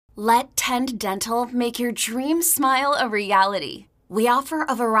Let Tend Dental make your dream smile a reality. We offer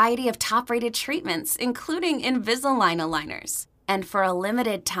a variety of top-rated treatments, including Invisalign aligners. And for a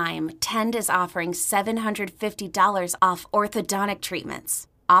limited time, Tend is offering $750 off orthodontic treatments.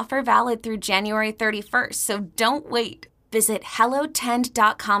 Offer valid through January 31st, so don't wait. Visit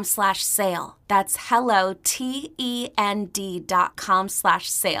hellotend.com/sale. That's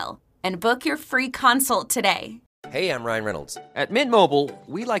hellotend.com/sale. And book your free consult today. Hey, I'm Ryan Reynolds. At Mint Mobile,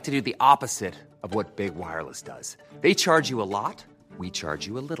 we like to do the opposite of what Big Wireless does. They charge you a lot, we charge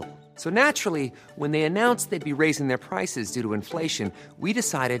you a little. So naturally, when they announced they'd be raising their prices due to inflation, we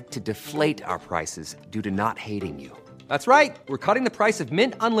decided to deflate our prices due to not hating you. That's right. We're cutting the price of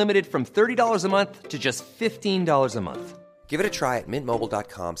Mint Unlimited from $30 a month to just $15 a month. Give it a try at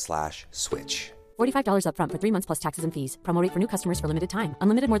mintmobile.com/switch. $45 up front for 3 months plus taxes and fees. Promo rate for new customers for limited time.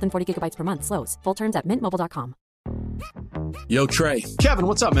 Unlimited more than 40 gigabytes per month. Slows full terms at mintmobile.com. Yo, Trey. Kevin,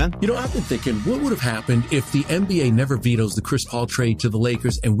 what's up, man? You know, I've been thinking, what would have happened if the NBA never vetoes the Chris Paul trade to the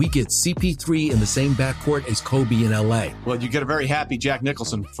Lakers and we get CP3 in the same backcourt as Kobe in LA? Well, you get a very happy Jack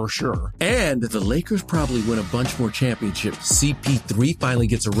Nicholson, for sure. And the Lakers probably win a bunch more championships. CP3 finally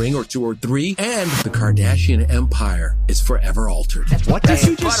gets a ring or 2 or 3, and the Kardashian empire is forever altered. What did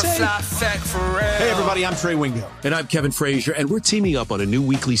you just say? Hey, everybody, I'm Trey Wingo. And I'm Kevin Frazier, and we're teaming up on a new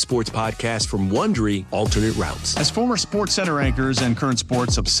weekly sports podcast from Wondery, Alternate Routes. As former Sports Center anchors and current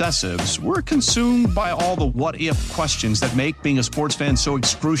sports obsessives, we're consumed by all the what-if questions that make being a sports fan so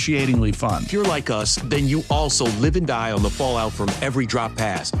excruciatingly fun. If you're like us, then you also live and die on the fallout from every drop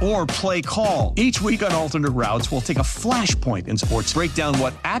pass. Or play call. Each week on Alternate Routes, we'll take a flashpoint in sports, break down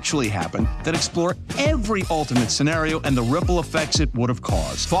what actually happened, then explore every alternate scenario and the ripple effects it would have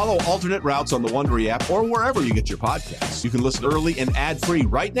caused. Follow Alternate Routes on the Wondery app or wherever you get your podcasts. You can listen early and ad-free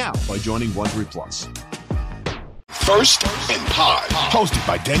right now by joining Wondery Plus. First and Pod, hosted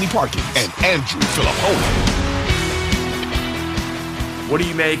by Danny Parkins and Andrew Filippone. What are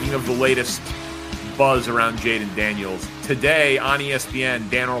you making of the latest buzz around Jayden Daniels? Today on ESPN,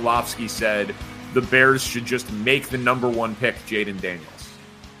 Dan Orlovsky said the Bears should just make the number 1 pick, Jayden Daniels.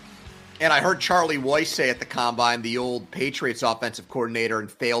 And I heard Charlie Weiss say at the Combine, the old Patriots offensive coordinator and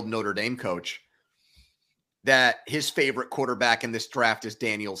failed Notre Dame coach, that his favorite quarterback in this draft is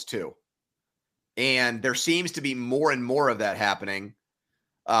Daniels too. And there seems to be more and more of that happening,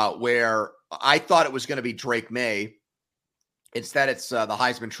 where I thought it was going to be Drake May. Instead, it's the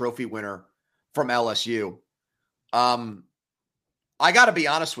Heisman Trophy winner from LSU. I got to be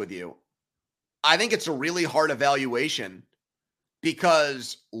honest with you. I think it's a really hard evaluation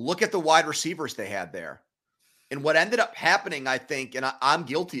because look at the wide receivers they had there. And what ended up happening, I think, and I'm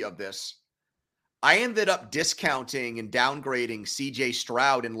guilty of this, I ended up discounting and downgrading C.J.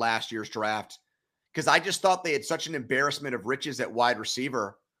 Stroud in last year's draft because I just thought they had such an embarrassment of riches at wide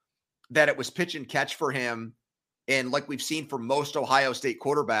receiver that it was pitch and catch for him. And like we've seen for most Ohio State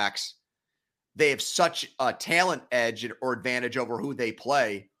quarterbacks, they have such a talent edge or advantage over who they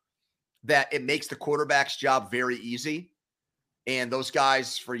play that it makes the quarterback's job very easy. And those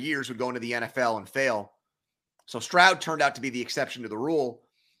guys for years would go into the NFL and fail. So Stroud turned out to be the exception to the rule.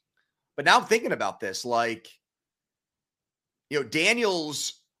 But now I'm thinking about this, like,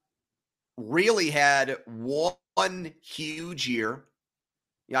 Daniels really had one huge year.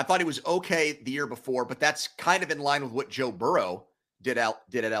 I thought he was okay the year before, but that's kind of in line with what Joe Burrow did at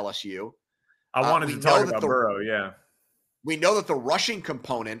LSU. I wanted to talk about Burrow, yeah. We know that the rushing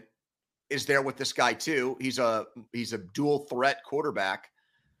component is there with this guy too. He's a dual threat quarterback.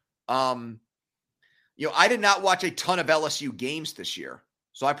 I did not watch a ton of LSU games this year.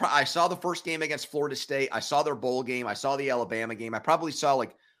 So I saw the first game against Florida State. I saw their bowl game. I saw the Alabama game. I probably saw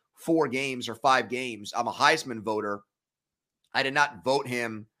like 4 games or 5 games. I'm a Heisman voter. I did not vote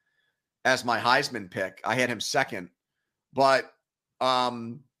him as my Heisman pick. I had him second. But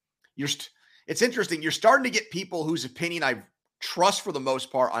it's interesting. You're starting to get people whose opinion I trust for the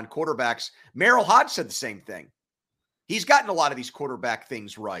most part on quarterbacks. Merrill Hodge said the same thing. He's gotten a lot of these quarterback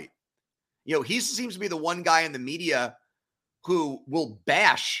things right. He seems to be the one guy in the media who will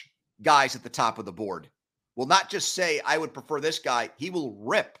bash guys at the top of the board. Will not just say, I would prefer this guy. He will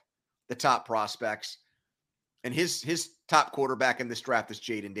rip the top prospects. And his top quarterback in this draft is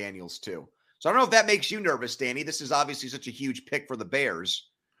Jayden Daniels too. So I don't know if that makes you nervous, Danny. This is obviously such a huge pick for the Bears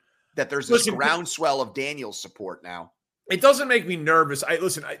that there's this groundswell of Daniels support now. It doesn't make me nervous.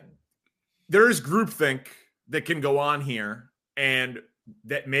 There is groupthink that can go on here, and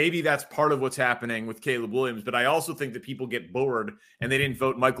that maybe that's part of what's happening with Caleb Williams. But I also think that people get bored and they didn't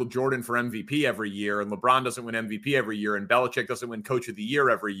vote Michael Jordan for MVP every year, and LeBron doesn't win MVP every year, and Belichick doesn't win Coach of the Year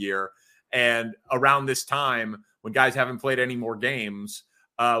every year. And around this time, when guys haven't played any more games,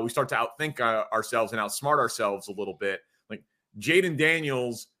 we start to outthink ourselves and outsmart ourselves a little bit. Like Jaden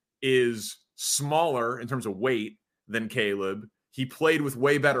Daniels is smaller in terms of weight than Caleb. He played with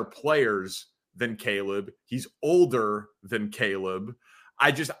way better players than Caleb. He's older than Caleb.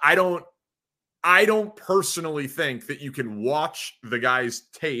 I don't personally think that you can watch the guy's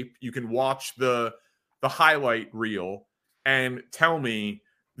tape, you can watch the highlight reel and tell me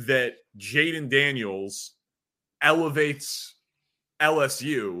that Jaden Daniels elevates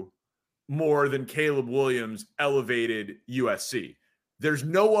LSU more than Caleb Williams elevated USC. There's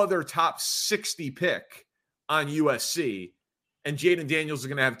no other top 60 pick on USC, and Jaden Daniels is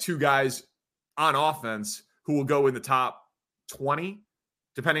going to have two guys on offense who will go in the top 20,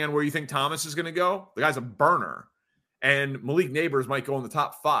 depending on where you think Thomas is going to go. The guy's a burner. And Malik Neighbors might go in the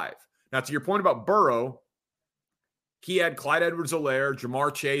top 5. Now, to your point about Burrow, he had Clyde Edwards-Helaire,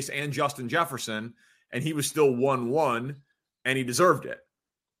 Jamar Chase, and Justin Jefferson, and he was still 1-1, and he deserved it.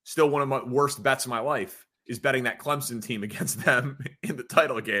 Still one of my worst bets of my life is betting that Clemson team against them in the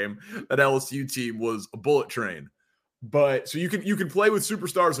title game. That LSU team was a bullet train. But so you can play with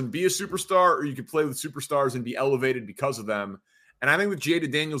superstars and be a superstar, or you can play with superstars and be elevated because of them. And I think that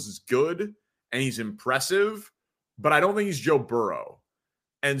Jaden Daniels is good and he's impressive, but I don't think he's Joe Burrow.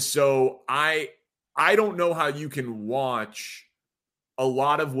 And so I don't know how you can watch a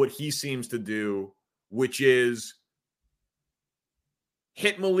lot of what he seems to do, which is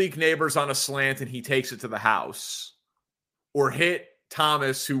hit Malik Neighbors on a slant and he takes it to the house, or hit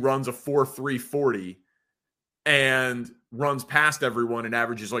Thomas, who runs a 4.3 40 and runs past everyone and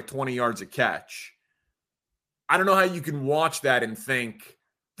averages like 20 yards a catch. I don't know how you can watch that and think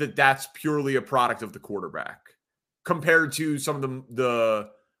that that's purely a product of the quarterback compared to some of the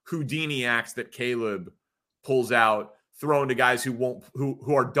Houdini acts that Caleb pulls out, thrown to guys who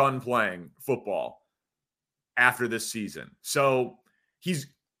are done playing football after this season. So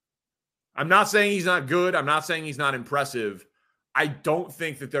I'm not saying he's not good. I'm not saying he's not impressive. I don't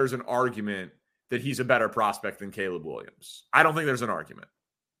think that there's an argument that he's a better prospect than Caleb Williams. I don't think there's an argument.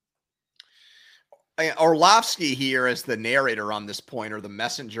 Orlovsky here as the narrator on this point, or the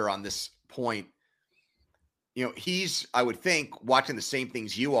messenger on this point, he's, I would think, watching the same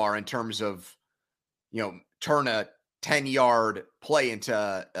things you are in terms of, turn a 10-yard play into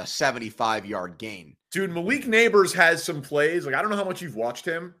a 75-yard gain. Dude, Malik Neighbors has some plays. Like, I don't know how much you've watched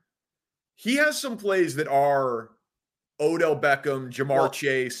him. He has some plays that are Odell Beckham, Jamar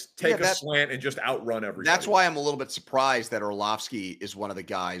Chase, take a slant and just outrun everybody. That's why I'm a little bit surprised that Orlovsky is one of the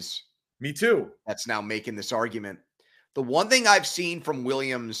guys. Me too. That's now making this argument. The one thing I've seen from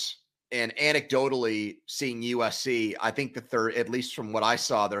Williams, and anecdotally seeing USC, I think that at least from what I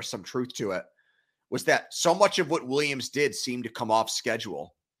saw, there's some truth to it, was that so much of what Williams did seemed to come off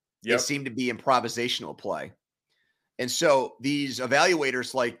schedule. Yep. It seemed to be improvisational play. And so these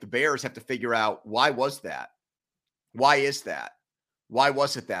evaluators like the Bears have to figure out, why was that? Why is that? Why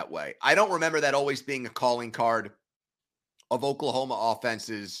was it that way? I don't remember that always being a calling card of Oklahoma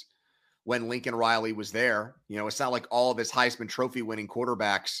offenses when Lincoln Riley was there. It's not like all of his Heisman Trophy winning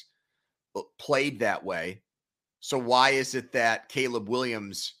quarterbacks played that way. So why is it that Caleb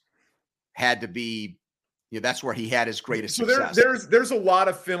Williams had to be, that's where he had his greatest success? There's a lot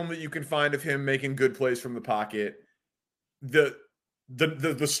of film that you can find of him making good plays from the pocket. The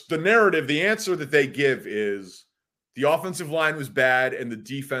narrative, the answer that they give is the offensive line was bad and the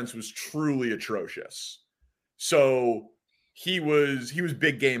defense was truly atrocious. So he was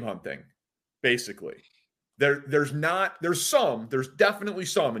big game hunting, basically. There's definitely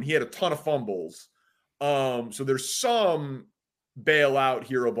some, and he had a ton of fumbles. So there's some bailout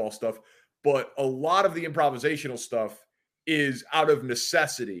hero ball stuff, but a lot of the improvisational stuff is out of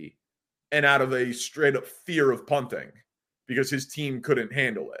necessity and out of a straight up fear of punting because his team couldn't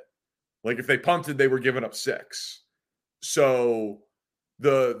handle it. Like if they punted, they were giving up 6. So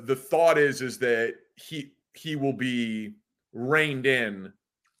the thought is that he will be reined in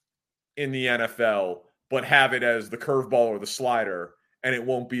the NFL, but have it as the curveball or the slider, and it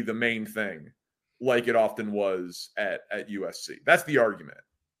won't be the main thing like it often was at USC. That's the argument.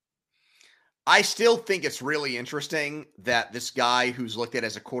 I still think it's really interesting that this guy who's looked at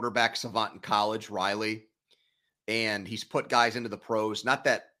as a quarterback savant in college, Riley, and he's put guys into the pros, not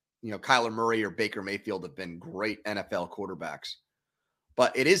that, Kyler Murray or Baker Mayfield have been great NFL quarterbacks,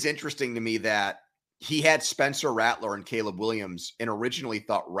 but it is interesting to me that he had Spencer Rattler and Caleb Williams and originally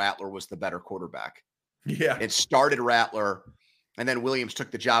thought Rattler was the better quarterback. Yeah. It started Rattler, and then Williams took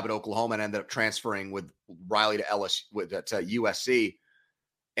the job at Oklahoma and ended up transferring with Riley to USC.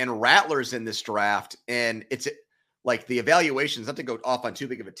 And Rattler's in this draft, and it's like the evaluations, not to go off on too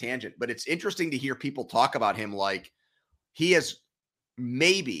big of a tangent, but it's interesting to hear people talk about him like he has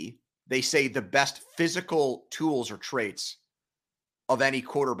maybe they say the best physical tools or traits of any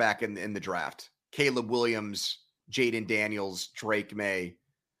quarterback in the draft. Caleb Williams, Jaden Daniels, Drake May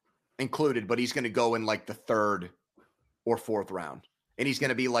included, but he's going to go in like the 3rd or 4th round. And he's going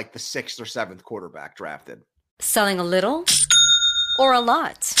to be like the 6th or 7th quarterback drafted. Selling a little or a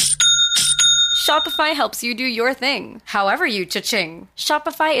lot? Shopify helps you do your thing, however you cha-ching.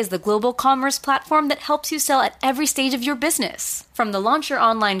 Shopify is the global commerce platform that helps you sell at every stage of your business. From the launch your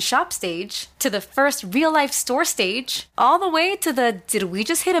online shop stage, to the first real-life store stage, all the way to the did we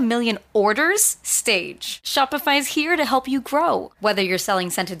just hit 1 million orders stage. Shopify's here to help you grow. Whether you're selling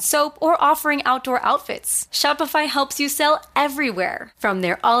scented soap or offering outdoor outfits, Shopify helps you sell everywhere. From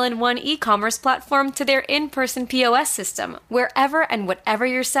their all-in-one e-commerce platform to their in-person POS system, wherever and whatever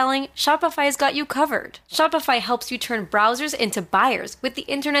you're selling, Shopify's got you covered. Shopify helps you turn browsers into buyers with the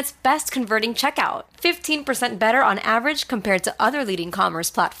internet's best converting checkout. 15% better on average compared to other leading commerce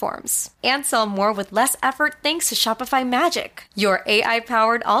platforms. And sell more with less effort thanks to Shopify Magic, your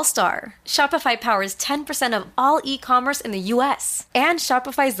AI-powered all-star. Shopify powers 10% of all e-commerce in the U.S. And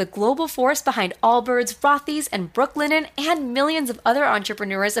Shopify is the global force behind Allbirds, Rothy's, and Brooklinen, and millions of other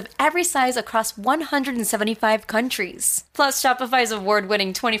entrepreneurs of every size across 175 countries. Plus, Shopify's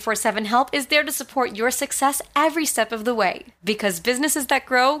award-winning 24/7 help is there to support your success every step of the way. Because businesses that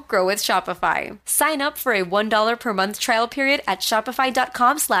grow, grow with Shopify. Sign up for a $1 per month trial period at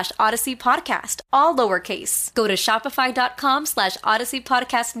shopify.com/Odyssey Podcast, all lowercase. Go to shopify.com/Odyssey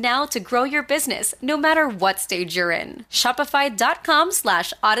Podcast now to grow your business, no matter what stage you're in.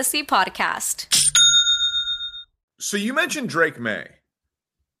 Shopify.com/Odyssey Podcast. So you mentioned Drake May.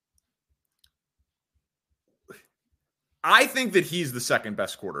 I think that he's the second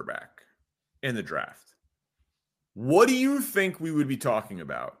best quarterback in the draft. What do you think we would be talking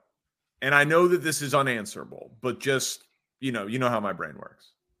about? And I know that this is unanswerable, but just, you know how my brain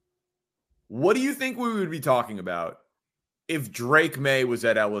works. What do you think we would be talking about if Drake May was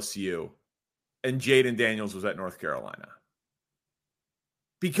at LSU and Jaden Daniels was at North Carolina?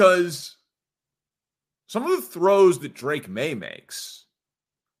 Because some of the throws that Drake May makes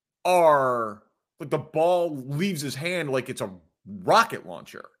are like the ball leaves his hand like it's a rocket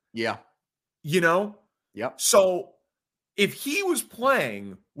launcher. Yeah. Yep. So if he was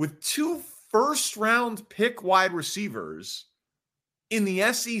playing with 2 first-round pick wide receivers in the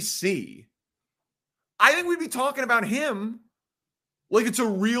SEC, I think we'd be talking about him like it's a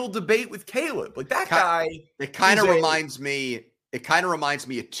real debate with Caleb. Like that guy. It kind of reminds me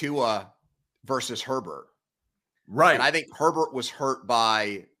of Tua versus Herbert. Right. And I think Herbert was hurt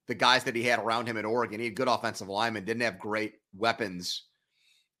by the guys that he had around him at Oregon. He had good offensive linemen, didn't have great weapons.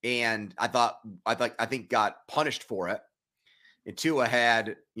 And I think got punished for it. And Tua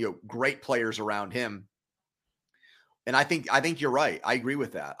had, great players around him. And I think you're right. I agree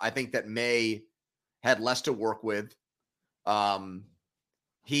with that. I think that May had less to work with. I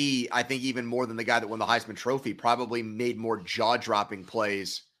think even more than the guy that won the Heisman Trophy, probably made more jaw-dropping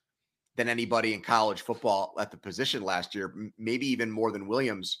plays than anybody in college football at the position last year, maybe even more than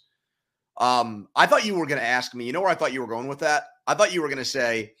Williams. I thought you were going to ask me, where I thought you were going with that? I thought you were going to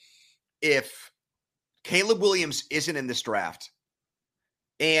say, if Caleb Williams isn't in this draft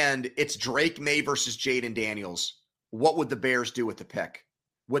and it's Drake May versus Jaden Daniels, what would the Bears do with the pick?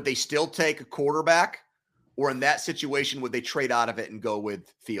 Would they still take a quarterback, or in that situation, would they trade out of it and go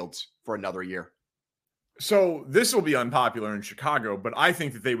with Fields for another year? So this will be unpopular in Chicago, but I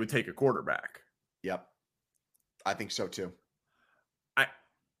think that they would take a quarterback. Yep. I think so too.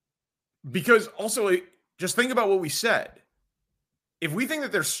 Because also, just think about what we said. If we think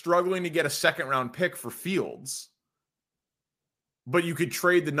that they're struggling to get a second-round pick for Fields, but you could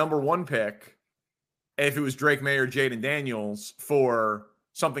trade the number 1 pick if it was Drake May or Jaden Daniels for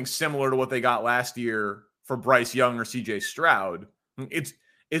something similar to what they got last year for Bryce Young or CJ Stroud,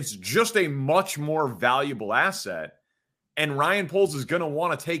 it's just a much more valuable asset. And Ryan Poles is going to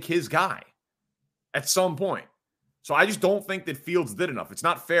want to take his guy at some point. So I just don't think that Fields did enough. It's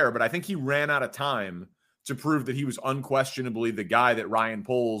not fair, but I think he ran out of time to prove that he was unquestionably the guy that Ryan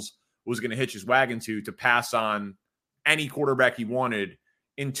Poles was going to hitch his wagon to pass on any quarterback he wanted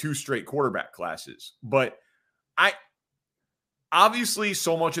in 2 straight quarterback classes. But obviously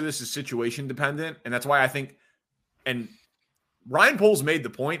so much of this is situation dependent. And that's why I think, and Ryan Poles made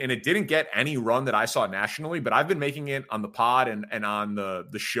the point, and it didn't get any run that I saw nationally, but I've been making it on the pod and on the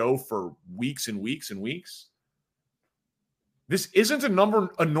show for weeks and weeks and weeks. This isn't a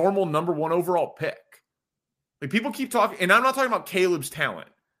normal number 1 overall pick. Like, people keep talking, and I'm not talking about Caleb's talent.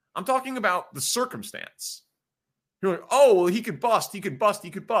 I'm talking about the circumstance. You're like, oh, well, he could bust. Do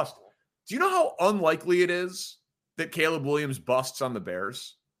you know how unlikely it is that Caleb Williams busts on the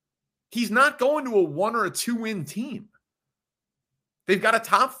Bears, he's not going to a 1 or a 2-win team. They've got a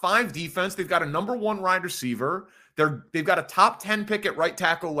top 5 defense. They've got a number 1 wide receiver. They've got a top 10 pick at right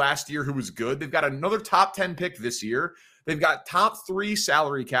tackle last year who was good. They've got another top 10 pick this year. They've got top 3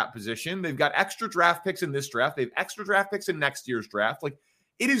 salary cap position. They've got extra draft picks in this draft. They have extra draft picks in next year's draft. Like,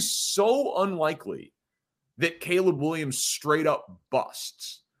 it is so unlikely that Caleb Williams straight up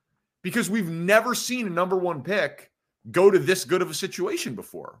busts because we've never seen a number 1 pick go to this good of a situation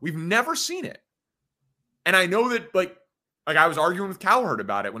before. We've never seen it. And I know that, like I was arguing with Cowherd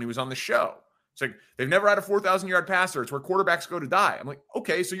about it when he was on the show. It's like, they've never had a 4,000-yard passer. It's where quarterbacks go to die. I'm like,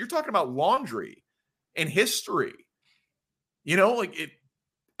 okay, so you're talking about laundry and history. You know, like, it,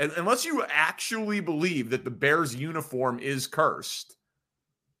 unless you actually believe that the Bears uniform is cursed,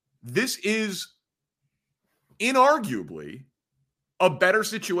 this is inarguably a better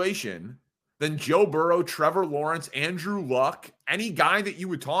situation than Joe Burrow, Trevor Lawrence, Andrew Luck, any guy that you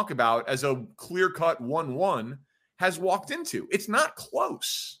would talk about as a clear-cut 1-1 has walked into. It's not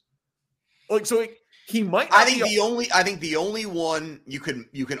close. Like, so he might not I think the only one you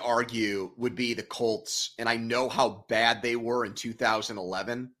can argue would be the Colts, and I know how bad they were in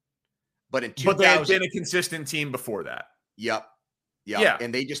 2011, but they had been a consistent team before that. Yep. Yeah.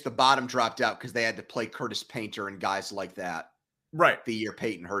 And the bottom dropped out because they had to play Curtis Painter and guys like that. Right. The year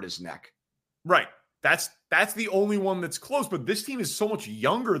Peyton hurt his neck. Right. That's the only one that's close, but this team is so much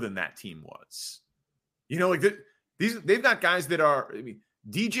younger than that team was. You know, like they've got guys that are, I mean,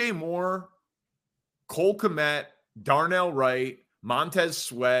 DJ Moore, Cole Kmet, Darnell Wright, Montez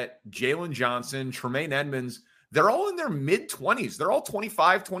Sweat, Jalen Johnson, Tremaine Edmonds. They're all in their mid-20s. They're all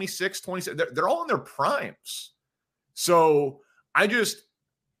 25, 26, 27. They're all in their primes. So I'm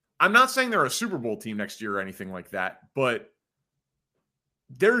not saying they're a Super Bowl team next year or anything like that, but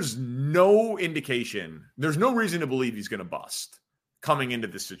there's no indication. There's no reason to believe he's going to bust coming into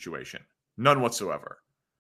this situation. None whatsoever.